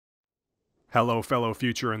Hello fellow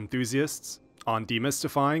future enthusiasts. On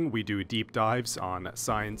Demystifying, we do deep dives on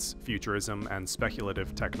science, futurism, and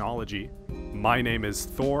speculative technology. My name is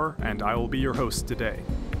Thor, and I will be your host today.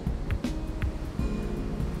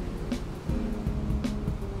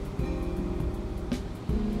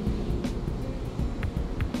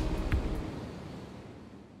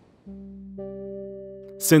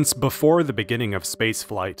 Since before the beginning of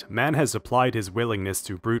spaceflight, man has applied his willingness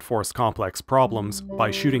to brute force complex problems by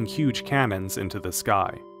shooting huge cannons into the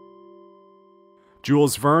sky.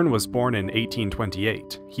 Jules Verne was born in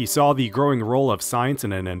 1828. He saw the growing role of science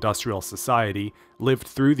in an industrial society, lived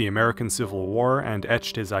through the American Civil War, and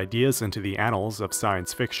etched his ideas into the annals of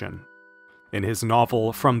science fiction. In his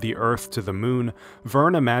novel From the Earth to the Moon,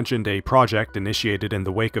 Verne imagined a project initiated in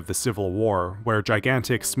the wake of the Civil War, where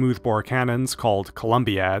gigantic smoothbore cannons called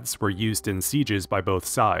Columbiads were used in sieges by both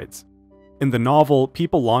sides. In the novel,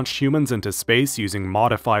 people launched humans into space using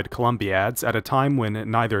modified Columbiads at a time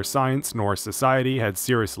when neither science nor society had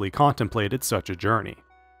seriously contemplated such a journey.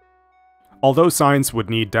 Although science would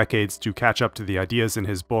need decades to catch up to the ideas in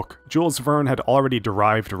his book, Jules Verne had already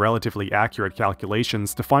derived relatively accurate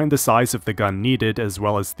calculations to find the size of the gun needed as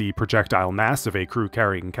well as the projectile mass of a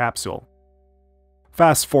crew-carrying capsule.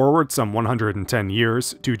 Fast forward some 110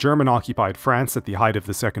 years to German-occupied France at the height of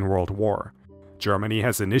the Second World War. Germany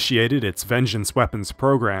has initiated its vengeance weapons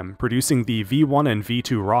program, producing the V-1 and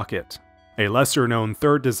V-2 rocket. A lesser-known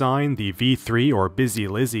third design, the V-3 or Busy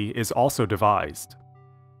Lizzie, is also devised.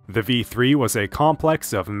 The V-3 was a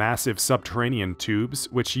complex of massive subterranean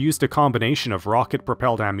tubes which used a combination of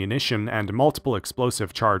rocket-propelled ammunition and multiple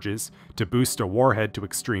explosive charges to boost a warhead to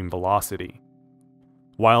extreme velocity.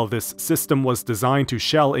 While this system was designed to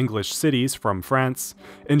shell English cities from France,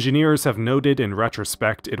 engineers have noted in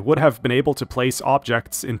retrospect it would have been able to place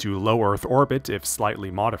objects into low Earth orbit if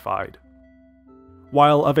slightly modified.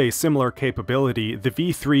 While of a similar capability, the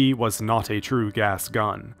V-3 was not a true gas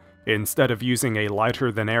gun. Instead of using a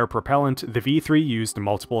lighter-than-air propellant, the V-3 used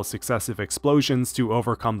multiple successive explosions to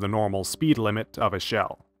overcome the normal speed limit of a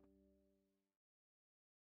shell.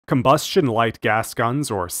 Combustion light gas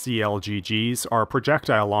guns, or CLGGs, are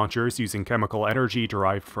projectile launchers using chemical energy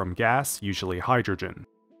derived from gas, usually hydrogen.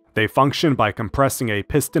 They function by compressing a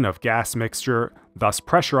piston of gas mixture, thus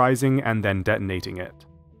pressurizing and then detonating it.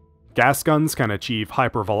 Gas guns can achieve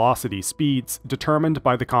hypervelocity speeds determined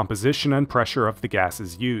by the composition and pressure of the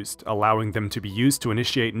gases used, allowing them to be used to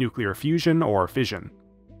initiate nuclear fusion or fission.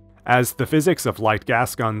 As the physics of light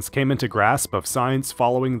gas guns came into grasp of science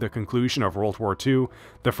following the conclusion of World War II,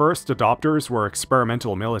 the first adopters were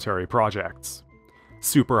experimental military projects.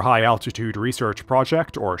 Super High Altitude Research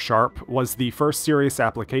Project, or SHARP, was the first serious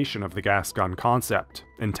application of the gas gun concept,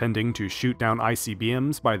 intending to shoot down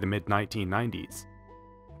ICBMs by the mid-1990s.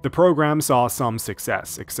 The program saw some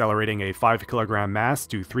success, accelerating a 5 kilogram mass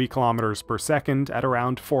to 3 kilometers per second at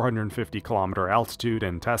around 450 kilometer altitude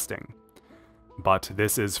in testing. But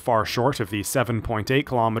this is far short of the 7.8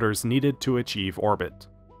 kilometers needed to achieve orbit.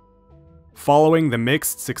 Following the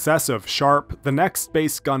mixed success of SHARP, the next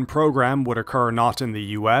space gun program would occur not in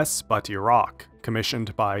the US, but Iraq,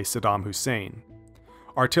 commissioned by Saddam Hussein.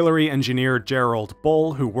 Artillery engineer Gerald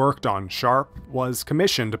Bull, who worked on SHARP, was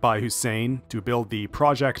commissioned by Hussein to build the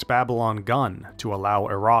Project Babylon gun to allow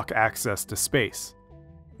Iraq access to space.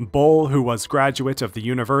 Bull, who was graduate of the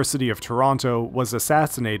University of Toronto, was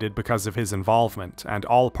assassinated because of his involvement, and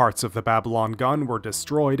all parts of the Babylon gun were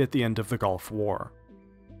destroyed at the end of the Gulf War.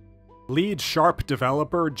 Lead SHARP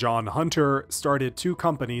developer John Hunter started two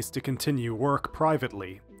companies to continue work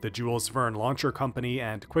privately, the Jules Verne Launcher Company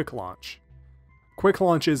and Quicklaunch.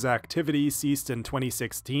 Quicklaunch's activity ceased in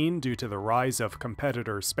 2016 due to the rise of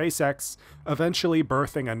competitor SpaceX, eventually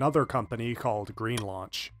birthing another company called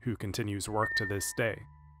Greenlaunch, who continues work to this day.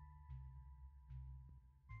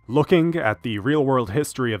 Looking at the real-world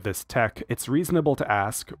history of this tech, it's reasonable to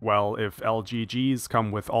ask, well, if LGGs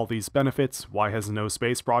come with all these benefits, why has no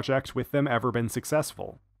space project with them ever been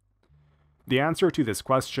successful? The answer to this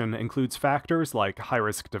question includes factors like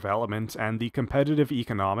high-risk development and the competitive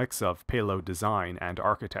economics of payload design and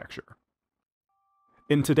architecture.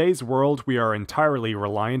 In today's world, we are entirely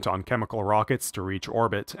reliant on chemical rockets to reach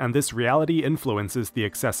orbit, and this reality influences the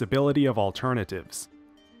accessibility of alternatives.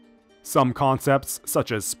 Some concepts,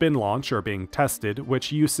 such as Spinlaunch, are being tested,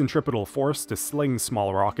 which use centripetal force to sling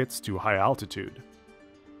small rockets to high altitude.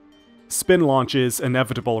 Spinlaunch's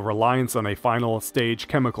inevitable reliance on a final-stage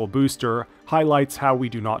chemical booster highlights how we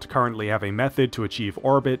do not currently have a method to achieve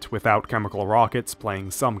orbit without chemical rockets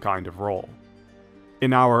playing some kind of role.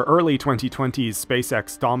 In our early 2020s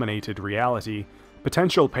SpaceX-dominated reality,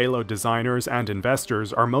 Potential payload designers and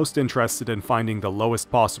investors are most interested in finding the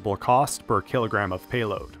lowest possible cost per kilogram of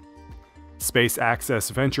payload. Space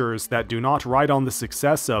access ventures that do not ride on the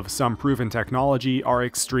success of some proven technology are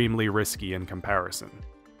extremely risky in comparison.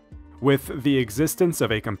 With the existence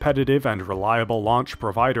of a competitive and reliable launch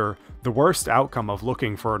provider, the worst outcome of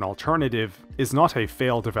looking for an alternative is not a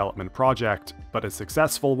failed development project, but a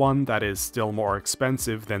successful one that is still more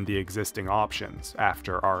expensive than the existing options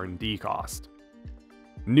after R&D cost.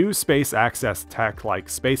 New space access tech like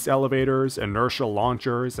space elevators, inertial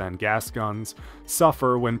launchers, and gas guns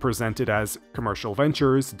suffer when presented as commercial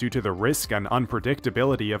ventures due to the risk and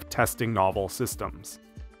unpredictability of testing novel systems.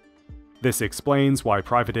 This explains why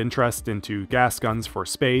private interest into gas guns for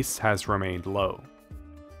space has remained low.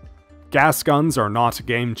 Gas guns are not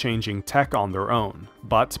game-changing tech on their own,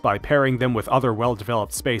 but by pairing them with other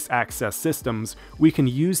well-developed space access systems, we can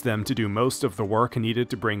use them to do most of the work needed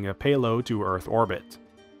to bring a payload to Earth orbit.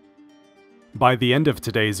 By the end of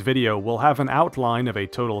today's video, we'll have an outline of a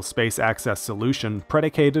total space access solution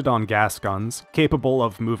predicated on gas guns, capable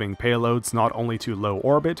of moving payloads not only to low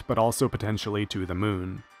orbit, but also potentially to the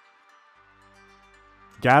Moon.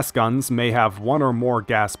 Gas guns may have one or more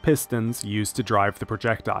gas pistons used to drive the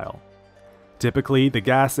projectile. Typically, the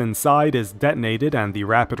gas inside is detonated and the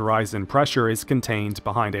rapid rise in pressure is contained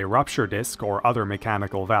behind a rupture disc or other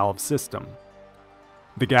mechanical valve system.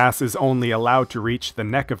 The gas is only allowed to reach the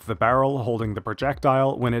neck of the barrel holding the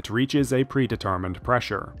projectile when it reaches a predetermined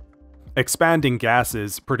pressure. Expanding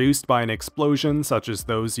gases produced by an explosion, such as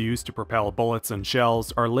those used to propel bullets and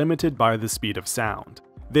shells, are limited by the speed of sound.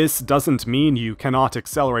 This doesn't mean you cannot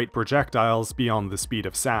accelerate projectiles beyond the speed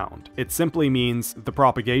of sound. It simply means the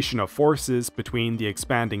propagation of forces between the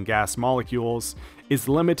expanding gas molecules is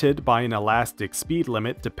limited by an elastic speed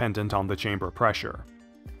limit dependent on the chamber pressure.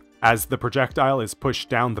 As the projectile is pushed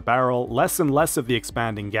down the barrel, less and less of the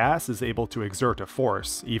expanding gas is able to exert a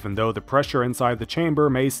force, even though the pressure inside the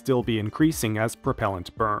chamber may still be increasing as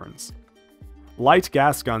propellant burns. Light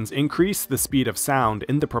gas guns increase the speed of sound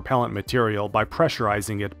in the propellant material by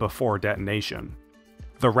pressurizing it before detonation.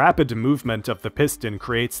 The rapid movement of the piston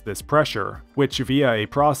creates this pressure, which via a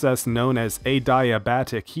process known as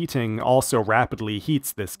adiabatic heating also rapidly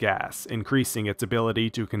heats this gas, increasing its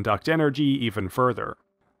ability to conduct energy even further.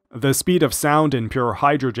 The speed of sound in pure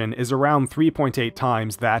hydrogen is around 3.8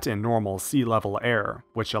 times that in normal sea-level air,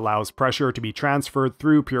 which allows pressure to be transferred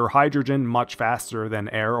through pure hydrogen much faster than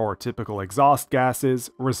air or typical exhaust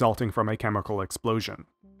gases resulting from a chemical explosion.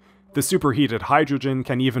 The superheated hydrogen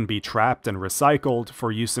can even be trapped and recycled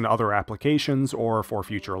for use in other applications or for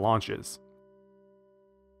future launches.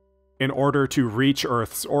 In order to reach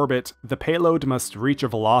Earth's orbit, the payload must reach a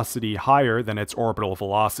velocity higher than its orbital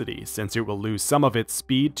velocity, since it will lose some of its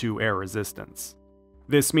speed to air resistance.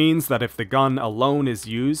 This means that if the gun alone is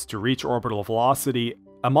used to reach orbital velocity,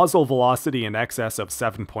 a muzzle velocity in excess of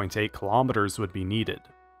 7.8 kilometers would be needed.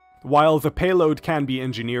 While the payload can be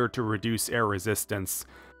engineered to reduce air resistance,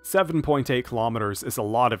 7.8 kilometers is a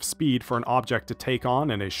lot of speed for an object to take on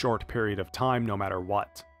in a short period of time no matter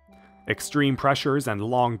what. Extreme pressures and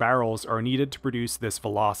long barrels are needed to produce this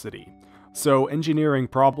velocity, so engineering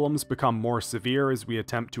problems become more severe as we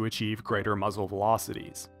attempt to achieve greater muzzle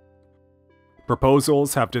velocities.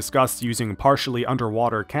 Proposals have discussed using partially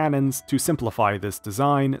underwater cannons to simplify this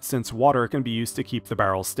design, since water can be used to keep the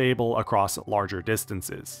barrel stable across larger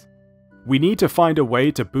distances. We need to find a way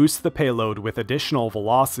to boost the payload with additional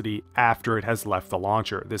velocity after it has left the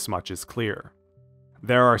launcher, this much is clear.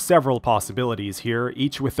 There are several possibilities here,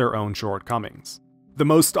 each with their own shortcomings. The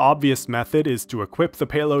most obvious method is to equip the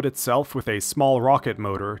payload itself with a small rocket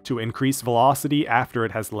motor to increase velocity after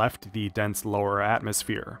it has left the dense lower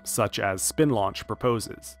atmosphere, such as Spinlaunch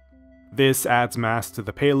proposes. This adds mass to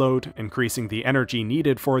the payload, increasing the energy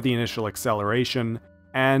needed for the initial acceleration,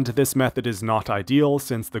 and this method is not ideal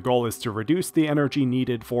since the goal is to reduce the energy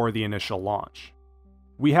needed for the initial launch.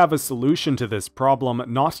 We have a solution to this problem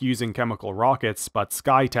not using chemical rockets, but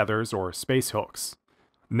sky tethers or space hooks.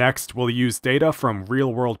 Next, we'll use data from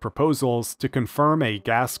real-world proposals to confirm a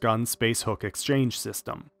gas gun space hook exchange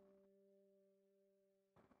system.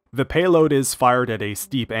 The payload is fired at a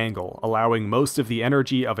steep angle, allowing most of the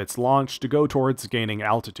energy of its launch to go towards gaining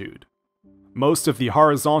altitude. Most of the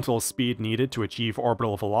horizontal speed needed to achieve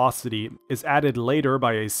orbital velocity is added later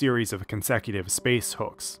by a series of consecutive space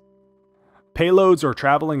hooks. Payloads are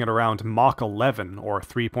traveling at around Mach 11 or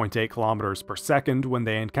 3.8 kilometers per second when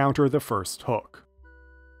they encounter the first hook.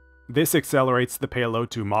 This accelerates the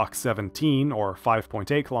payload to Mach 17 or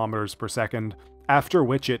 5.8 kilometers per second, after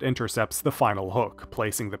which it intercepts the final hook,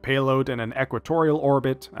 placing the payload in an equatorial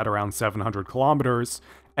orbit at around 700 kilometers,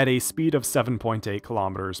 at a speed of 7.8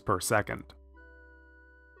 kilometers per second.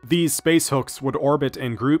 These space hooks would orbit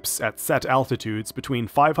in groups at set altitudes between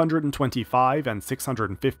 525 and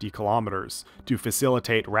 650 kilometers to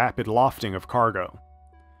facilitate rapid lofting of cargo.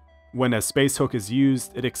 When a space hook is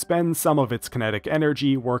used, it expends some of its kinetic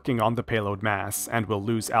energy working on the payload mass and will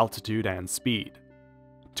lose altitude and speed.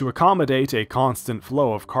 To accommodate a constant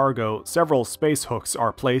flow of cargo, several space hooks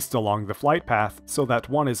are placed along the flight path so that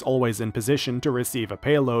one is always in position to receive a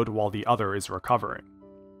payload while the other is recovering.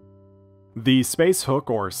 The space hook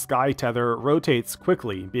or sky tether rotates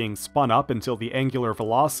quickly, being spun up until the angular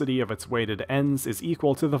velocity of its weighted ends is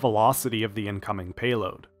equal to the velocity of the incoming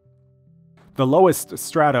payload. The lowest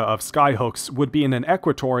strata of skyhooks would be in an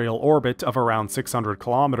equatorial orbit of around 600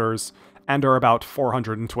 kilometers and are about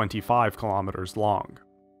 425 kilometers long.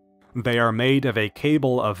 They are made of a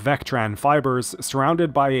cable of Vectran fibers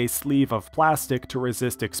surrounded by a sleeve of plastic to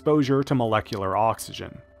resist exposure to molecular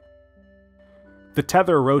oxygen. The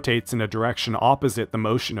tether rotates in a direction opposite the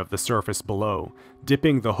motion of the surface below,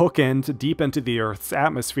 dipping the hook end deep into the Earth's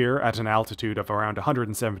atmosphere at an altitude of around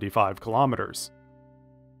 175 kilometers.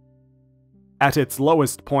 At its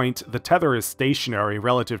lowest point, the tether is stationary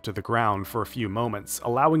relative to the ground for a few moments,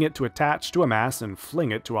 allowing it to attach to a mass and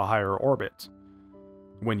fling it to a higher orbit.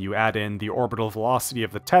 When you add in the orbital velocity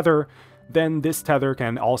of the tether, then this tether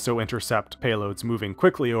can also intercept payloads moving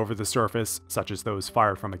quickly over the surface, such as those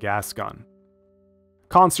fired from a gas gun.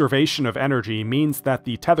 Conservation of energy means that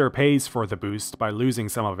the tether pays for the boost by losing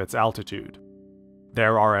some of its altitude.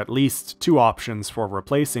 There are at least two options for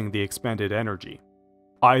replacing the expended energy.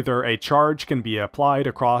 Either a charge can be applied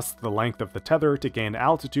across the length of the tether to gain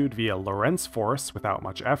altitude via Lorentz force without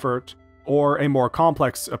much effort, or a more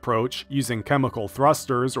complex approach using chemical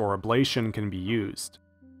thrusters or ablation can be used.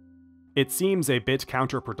 It seems a bit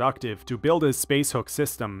counterproductive to build a spacehook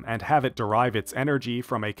system and have it derive its energy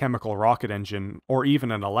from a chemical rocket engine or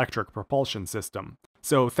even an electric propulsion system,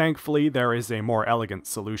 so thankfully there is a more elegant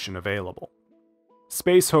solution available.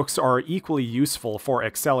 Spacehooks are equally useful for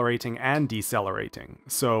accelerating and decelerating,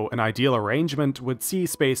 so an ideal arrangement would see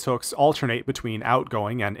spacehooks alternate between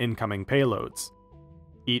outgoing and incoming payloads.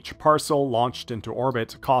 Each parcel launched into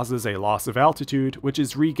orbit causes a loss of altitude, which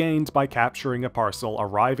is regained by capturing a parcel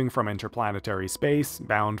arriving from interplanetary space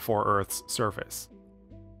bound for Earth's surface.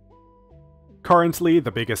 Currently,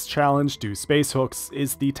 the biggest challenge to spacehooks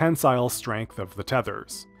is the tensile strength of the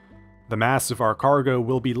tethers. The mass of our cargo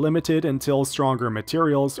will be limited until stronger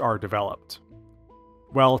materials are developed.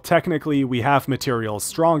 Well, technically we have materials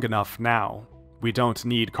strong enough now. We don't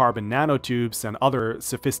need carbon nanotubes and other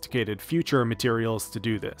sophisticated future materials to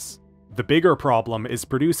do this. The bigger problem is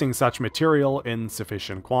producing such material in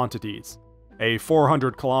sufficient quantities. A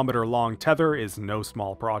 400-kilometer long tether is no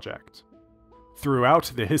small project.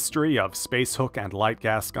 Throughout the history of spacehook and light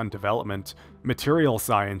gas gun development, material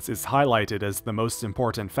science is highlighted as the most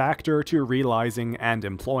important factor to realizing and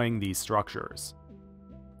employing these structures.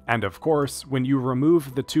 And of course, when you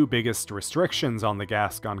remove the two biggest restrictions on the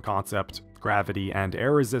gas gun concept, gravity and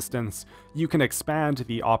air resistance, you can expand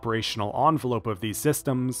the operational envelope of these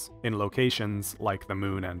systems in locations like the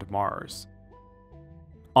Moon and Mars.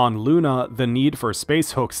 On Luna, the need for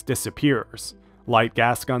spacehooks disappears. Light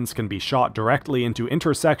gas guns can be shot directly into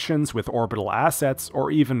intersections with orbital assets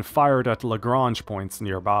or even fired at Lagrange points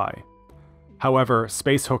nearby. However,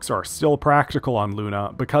 spacehooks are still practical on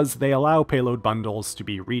Luna because they allow payload bundles to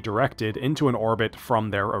be redirected into an orbit from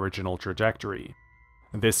their original trajectory.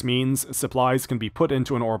 This means supplies can be put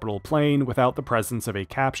into an orbital plane without the presence of a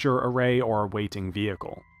capture array or waiting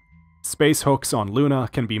vehicle. Spacehooks on Luna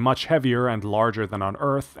can be much heavier and larger than on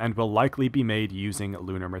Earth and will likely be made using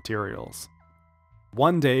lunar materials.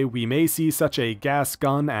 One day, we may see such a gas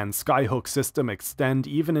gun and skyhook system extend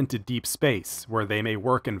even into deep space, where they may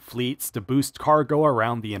work in fleets to boost cargo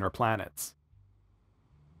around the inner planets.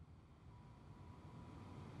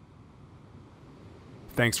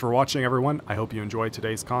 Thanks for watching, everyone. I hope you enjoyed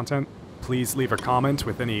today's content. Please leave a comment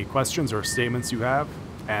with any questions or statements you have,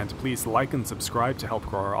 and please like and subscribe to help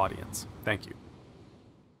grow our audience. Thank you.